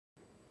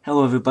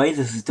Hello everybody,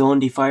 this is Dylan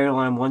the Fire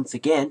Alarm once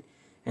again,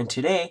 and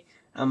today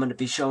I'm going to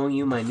be showing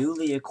you my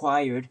newly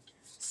acquired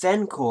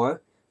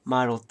SENCORE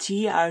model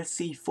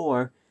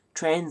TRC-4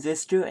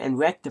 Transistor and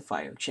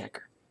Rectifier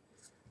checker.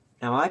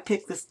 Now I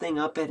picked this thing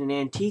up at an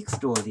antique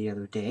store the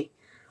other day,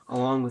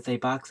 along with a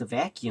box of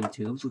vacuum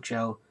tubes, which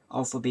I'll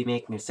also be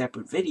making a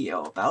separate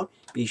video about.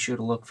 Be sure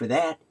to look for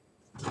that.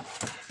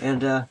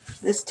 And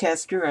this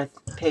tester, I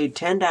paid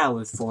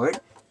 $10 for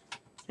it,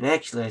 and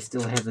actually I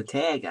still have the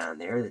tag on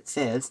there that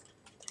says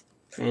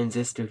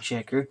transistor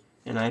checker,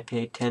 and I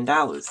paid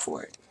 $10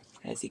 for it,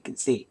 as you can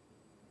see.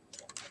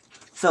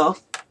 So,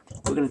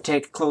 we're going to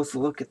take a closer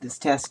look at this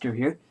tester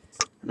here,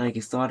 and I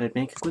just thought I'd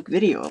make a quick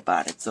video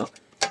about it. So,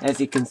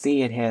 as you can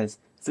see, it has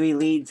 3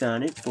 leads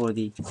on it for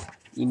the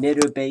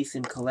emitter, base,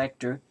 and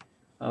collector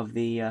of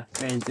the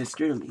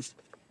transistor. Let me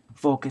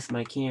focus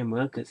my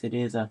camera, because it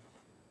is I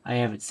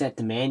have it set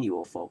to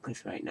manual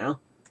focus right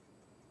now.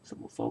 So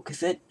we'll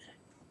focus it.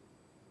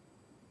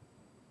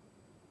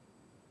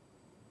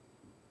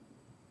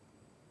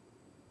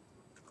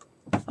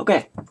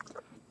 Okay,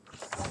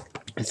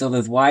 and so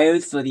there's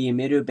wires for the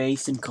emitter,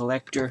 base, and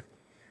collector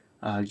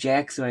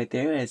jacks right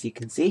there, as you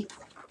can see.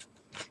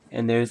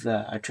 And there's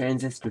a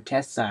transistor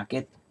test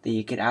socket that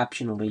you could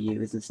optionally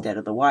use instead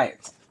of the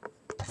wires.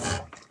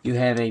 You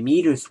have a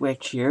meter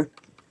switch here,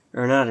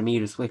 or not a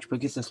meter switch, but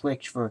just a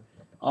switch for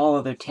all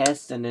other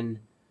tests, and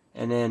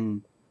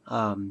then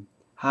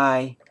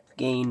high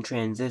gain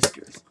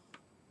transistors,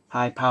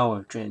 high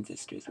power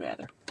transistors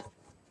rather.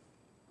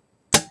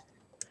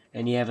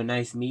 And you have a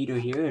nice meter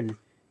here, and as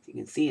you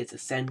can see, it's a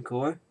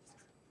SENCORE.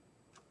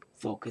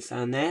 Focus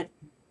on that.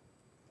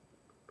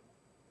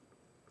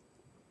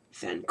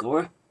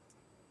 SENCORE.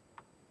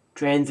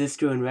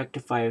 Transistor and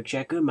Rectifier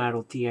checker,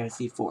 model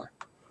TRC-4.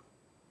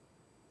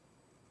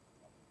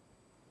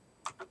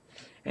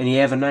 And you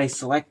have a nice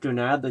selector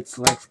knob that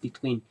selects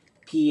between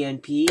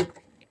PNP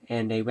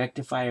and a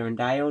rectifier and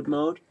diode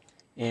mode,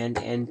 and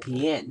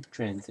NPN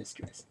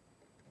transistors.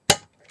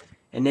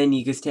 And then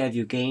you just have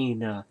your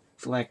gain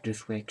selector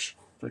switch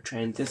for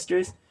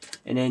transistors,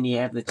 and then you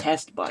have the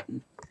test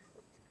button,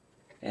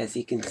 as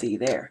you can see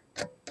there,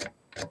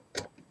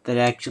 that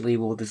actually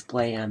will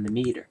display on the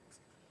meter.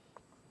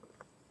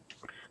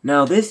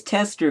 Now this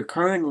tester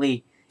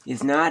currently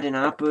is not in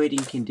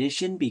operating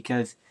condition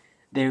because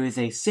there is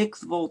a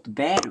 6-volt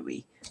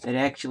battery that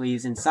actually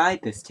is inside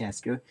this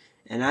tester,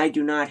 and I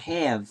do not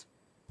have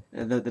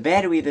the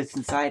battery that's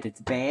inside. It's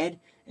bad,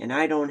 and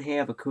I don't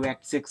have a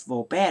correct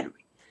 6-volt battery.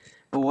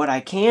 But what I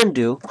can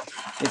do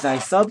is I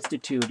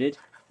substituted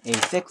a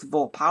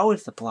 6-volt power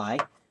supply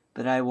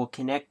that I will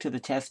connect to the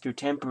tester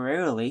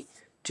temporarily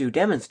to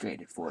demonstrate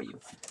it for you.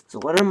 So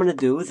what I'm going to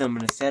do is I'm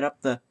going to set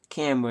up the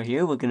camera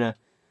here. We're going to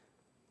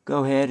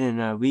go ahead and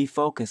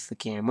refocus the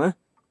camera.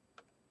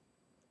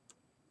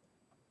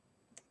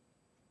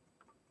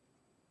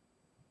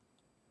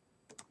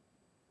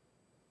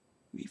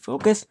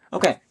 Refocus.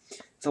 Okay,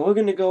 so we're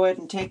going to go ahead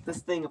and take this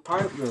thing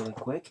apart really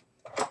quick.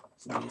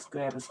 So just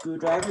grab a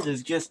screwdriver.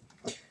 There's just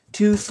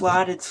 2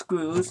 slotted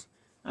screws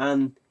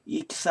on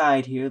each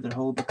side here that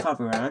hold the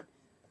cover on.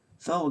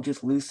 So we'll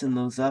just loosen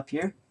those up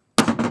here.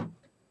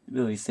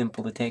 Really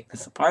simple to take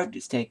this apart.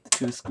 Just take the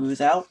 2 screws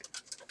out,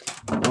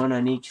 1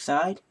 on each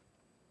side.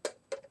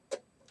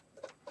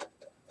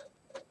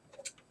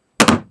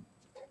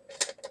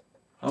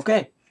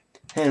 Okay,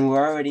 and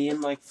we're already in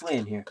like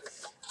Flynn here.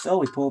 So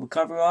we pull the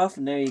cover off,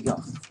 and there you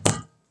go.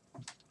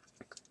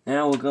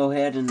 Now we'll go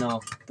ahead and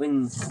I'll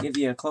give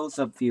you a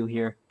close-up view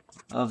here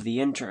of the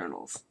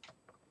internals.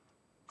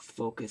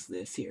 Focus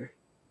this here.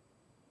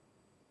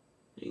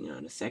 Hang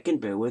on a second,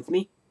 bear with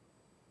me.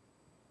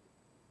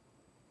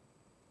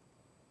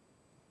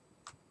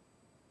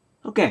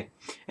 Okay,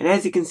 and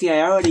as you can see,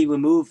 I already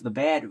removed the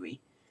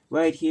battery.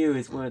 Right here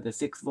is where the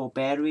 6-volt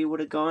battery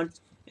would have gone,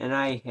 and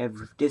I have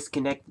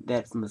disconnected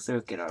that from the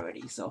circuit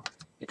already, so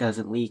it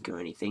doesn't leak or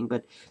anything.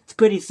 But it's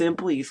pretty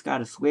simple. You just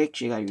got a switch,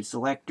 you got your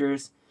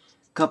selectors,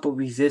 a couple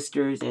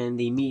resistors, and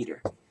the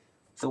meter.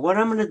 So what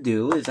I'm going to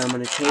do is I'm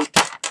going to take,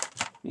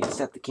 let me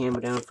set the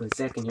camera down for a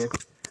second here.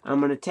 I'm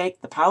going to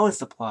take the power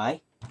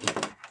supply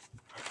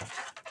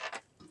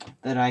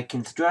that I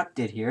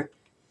constructed here,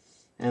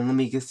 and let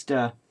me just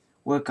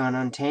work on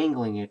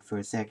untangling it for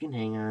a second.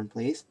 Hang on,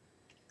 please,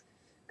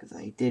 because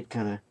I did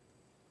kind of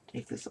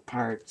take this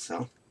apart,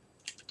 so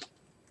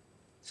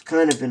it's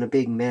kind of in a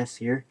big mess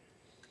here.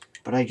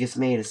 But I just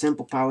made a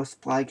simple power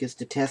supply just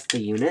to test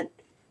the unit,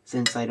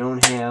 since I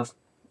don't have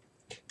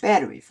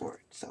battery for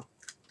it. So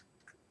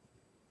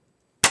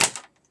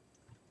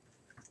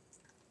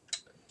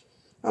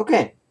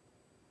okay,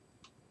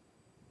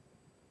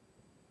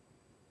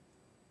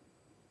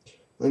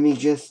 let me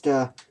just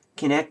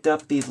connect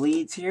up these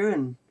leads here,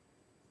 and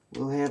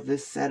we'll have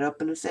this set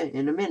up in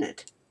a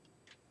minute.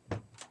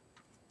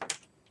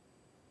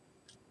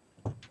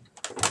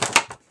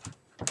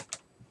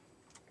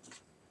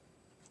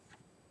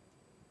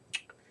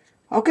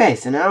 Okay,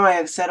 so now I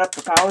have set up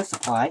the power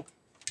supply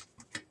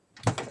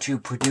to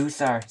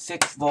produce our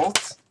 6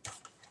 volts.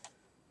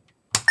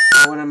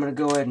 So what I'm going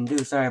to go ahead and do,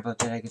 sorry about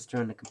that, I just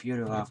turned the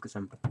computer off because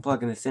I'm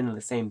plugging this into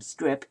the same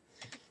strip.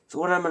 So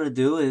what I'm going to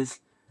do is,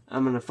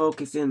 I'm going to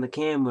focus in the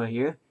camera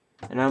here,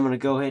 and I'm going to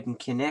go ahead and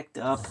connect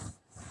up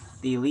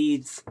the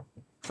leads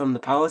from the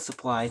power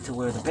supply to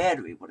where the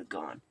battery would have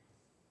gone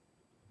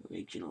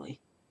originally.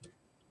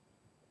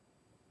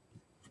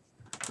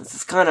 This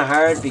is kind of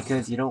hard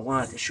because you don't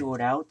want it to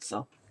short out,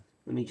 so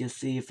let me just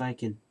see if I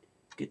can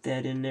get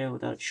that in there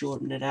without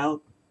shorting it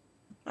out.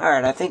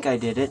 Alright, I think I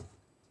did it.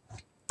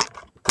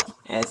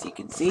 As you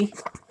can see,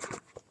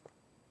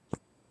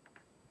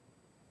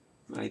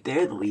 right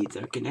there, the leads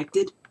are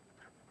connected.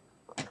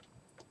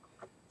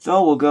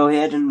 So we'll go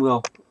ahead and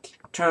we'll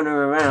turn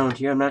her around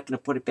here. I'm not going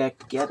to put it back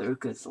together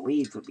because the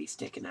leads would be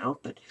sticking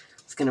out, but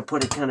I'm just going to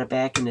put it kind of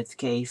back in its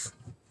case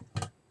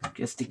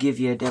just to give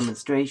you a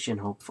demonstration,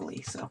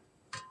 hopefully. So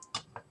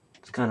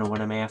it's kind of what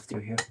I'm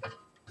after here.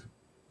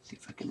 See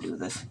if I can do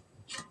this.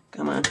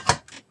 Come on.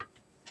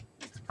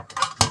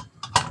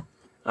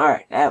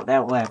 Alright,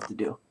 that will have to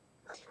do.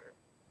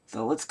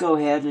 So let's go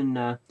ahead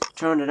and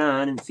turn it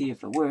on and see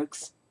if it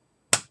works.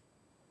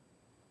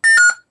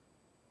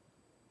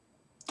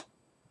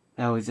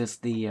 That was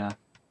just the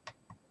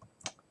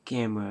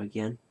camera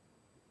again.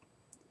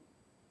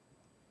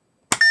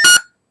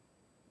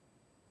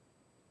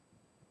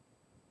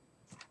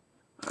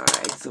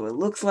 Alright, so it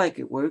looks like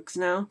it works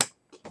now.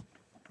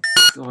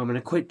 So I'm going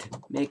to quit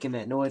making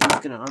that noise. I'm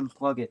just going to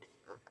unplug it.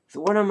 So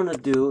what I'm going to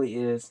do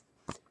is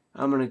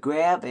I'm going to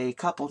grab a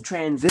couple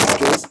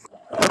transistors.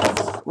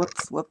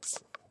 Whoops.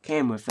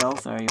 Camera fell.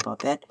 Sorry about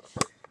that.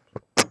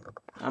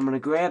 I'm going to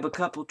grab a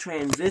couple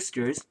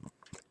transistors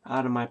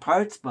out of my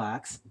parts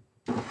box.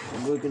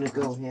 And we're going to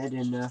go ahead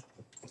and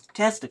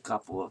test a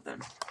couple of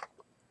them.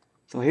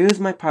 So here's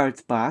my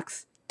parts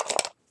box.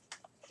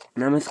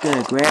 And I'm just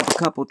going to grab a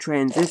couple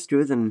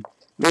transistors and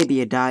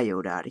maybe a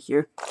diode out of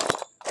here.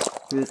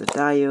 Here's a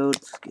diode.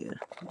 Let's get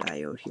a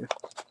diode here.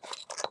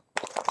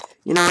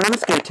 You know, I'm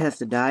just going to test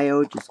the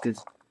diode just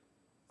because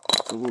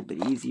it's a little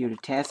bit easier to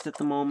test at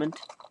the moment.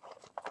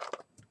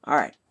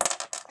 Alright.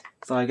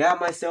 So I got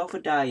myself a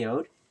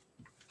diode.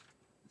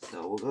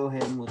 So we'll go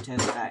ahead and we'll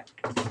test the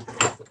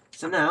diode.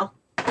 So now,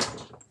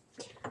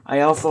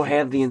 I also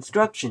have the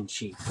instruction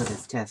sheet for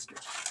this tester.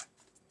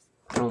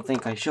 I don't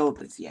think I showed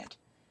this yet.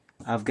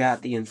 I've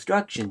got the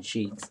instruction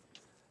sheets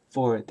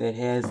for it that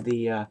has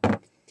the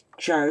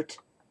chart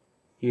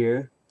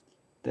here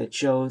that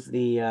shows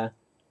the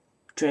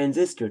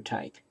transistor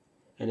type,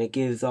 and it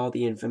gives all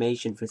the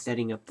information for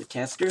setting up the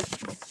tester,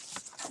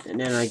 and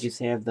then I just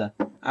have the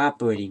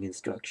operating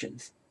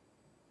instructions.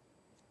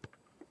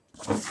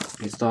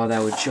 Just thought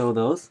I would show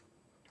those.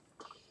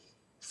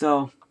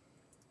 So,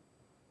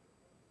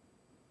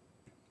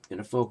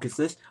 gonna focus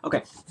this.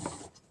 Okay.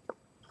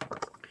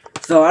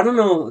 So I don't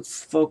know,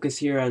 let's focus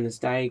here on this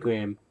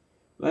diagram.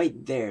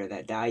 Right there,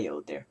 that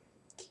diode there.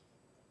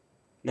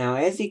 Now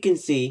as you can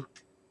see,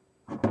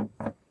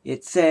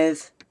 it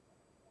says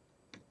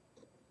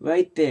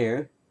right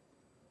there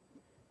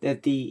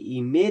that the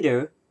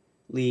emitter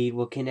lead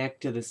will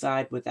connect to the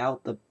side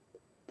without the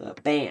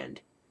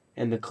band,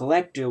 and the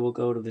collector will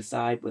go to the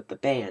side with the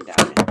band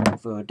on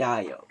it for a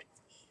diode.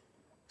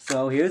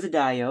 So here's a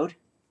diode,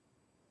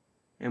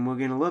 and we're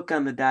going to look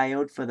on the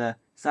diode for the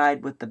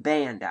side with the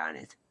band on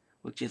it,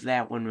 which is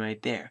that one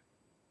right there,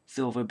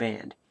 silver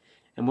band.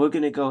 And we're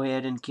going to go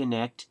ahead and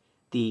connect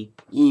the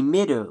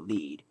emitter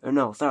lead, or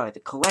no, sorry, the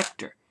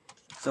collector.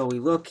 So we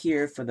look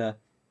here for the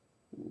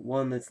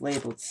one that's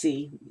labeled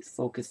C. Let's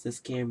focus this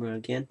camera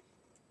again.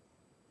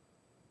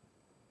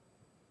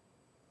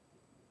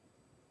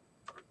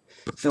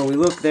 So we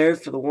look there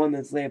for the one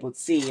that's labeled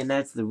C, and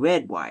that's the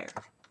red wire.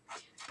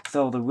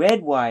 So the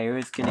red wire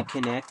is going to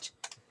connect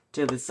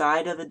to the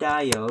side of the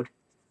diode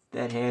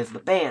that has the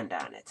band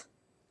on it.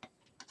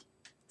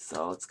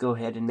 So let's go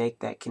ahead and make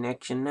that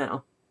connection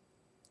now.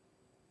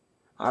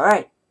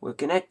 Alright, we're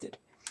connected.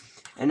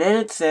 And then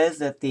it says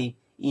that the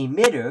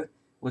emitter,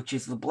 which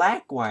is the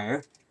black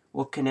wire,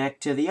 will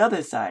connect to the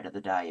other side of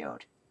the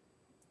diode.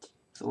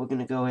 So we're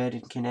going to go ahead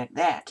and connect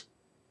that.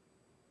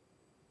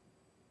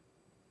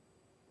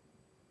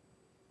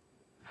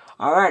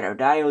 Alright, our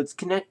diode's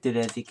connected,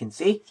 as you can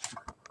see.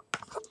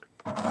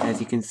 As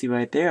you can see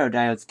right there, our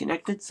diode's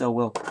connected, so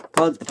we'll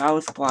plug the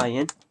power supply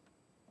in.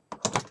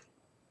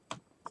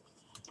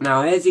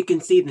 Now, as you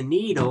can see, the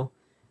needle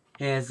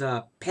has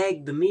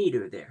pegged the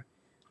meter there.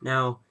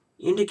 Now,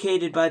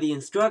 indicated by the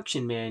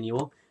instruction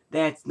manual,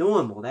 that's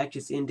normal. That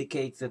just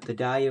indicates that the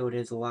diode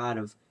has a lot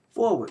of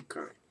forward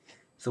current.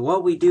 So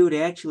what we do to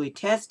actually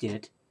test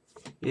it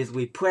is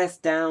we press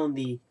down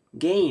the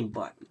gain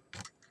button,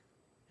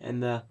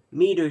 and the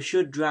meter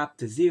should drop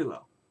to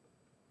 0,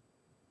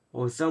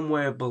 or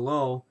somewhere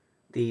below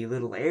the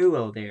little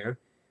arrow there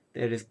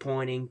that is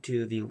pointing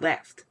to the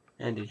left,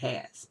 and it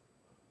has.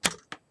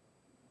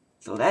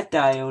 So that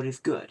diode is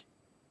good.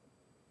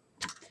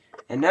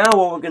 And now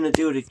what we're going to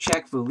do to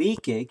check for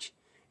leakage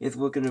is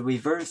we're going to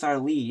reverse our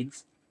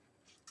leads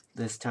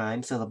this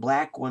time. So the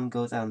black one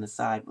goes on the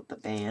side with the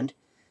band,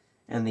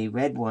 and the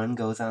red one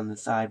goes on the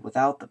side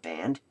without the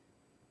band.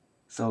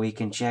 so we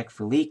can check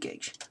for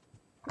leakage.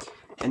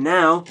 And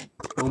now,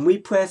 when we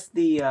press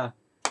the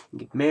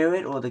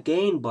merit or the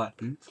gain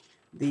button,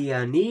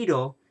 the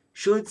needle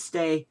should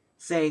stay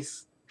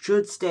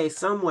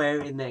somewhere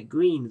in that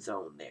green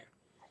zone there.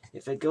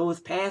 If it goes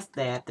past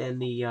that, then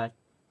the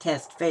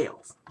test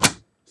fails.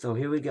 So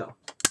here we go.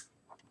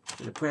 I'm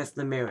going to press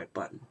the merit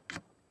button.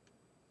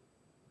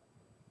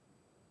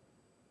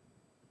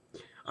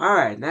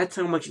 Alright, that's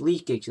how much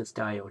leakage this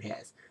diode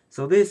has.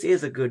 So this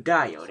is a good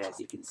diode, as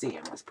you can see.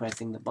 I'm just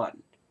pressing the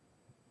button.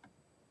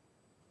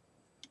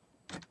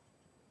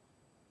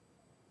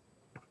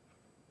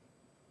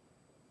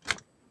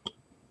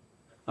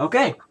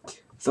 Okay,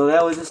 so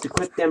that was just a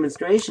quick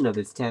demonstration of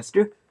this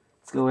tester.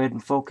 Let's go ahead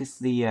and focus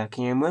the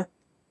camera.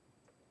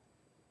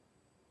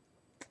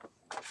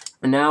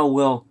 And now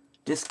we'll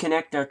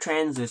disconnect our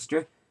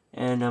transistor,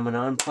 and I'm going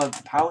to unplug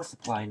the power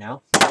supply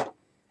now.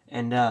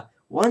 And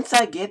once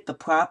I get the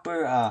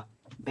proper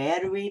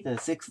battery, the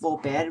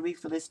 6-volt battery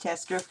for this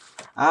tester,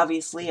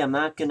 obviously I'm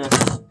not going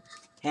to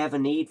have a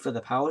need for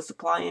the power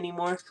supply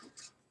anymore.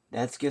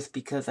 That's just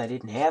because I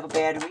didn't have a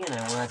battery and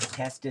I wanted to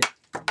test it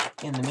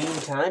in the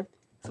meantime.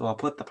 So I'll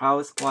put the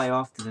power supply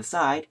off to the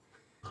side,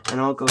 and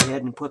I'll go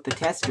ahead and put the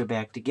tester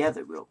back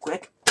together real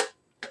quick.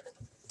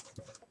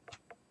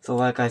 So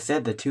like I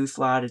said, the 2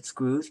 slotted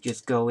screws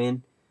just go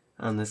in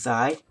on the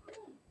side.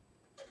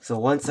 So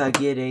once I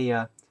get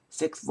a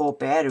 6-volt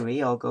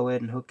battery, I'll go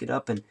ahead and hook it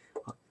up, and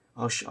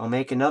I'll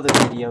make another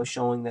video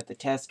showing that the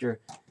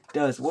tester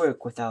does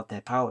work without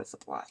that power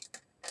supply.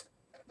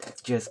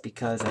 That's just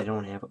because I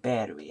don't have a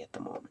battery at the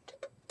moment.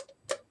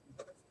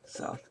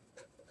 So,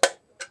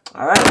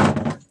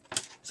 alright.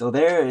 So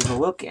there is a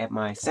look at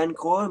my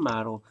SENCORE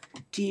model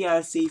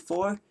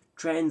TRC-4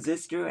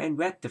 Transistor and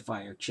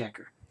Rectifier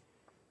checker.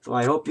 So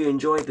I hope you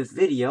enjoyed this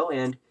video,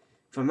 and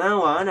from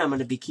now on I'm going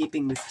to be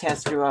keeping this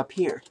tester up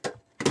here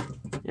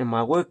in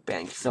my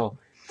workbench. So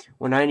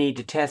when I need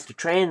to test a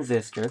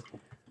transistor,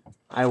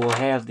 I will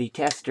have the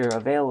tester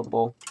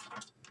available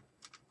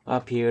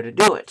up here to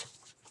do it.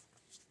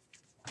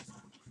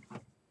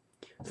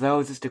 So that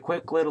was just a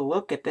quick little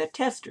look at that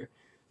tester.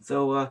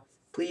 So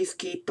please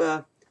keep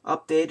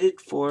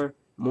updated for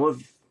more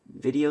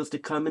videos to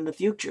come in the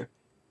future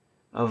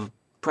of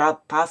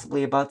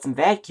possibly about some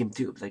vacuum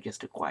tubes I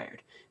just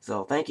acquired.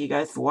 So thank you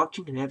guys for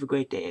watching, and have a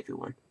great day,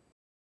 everyone.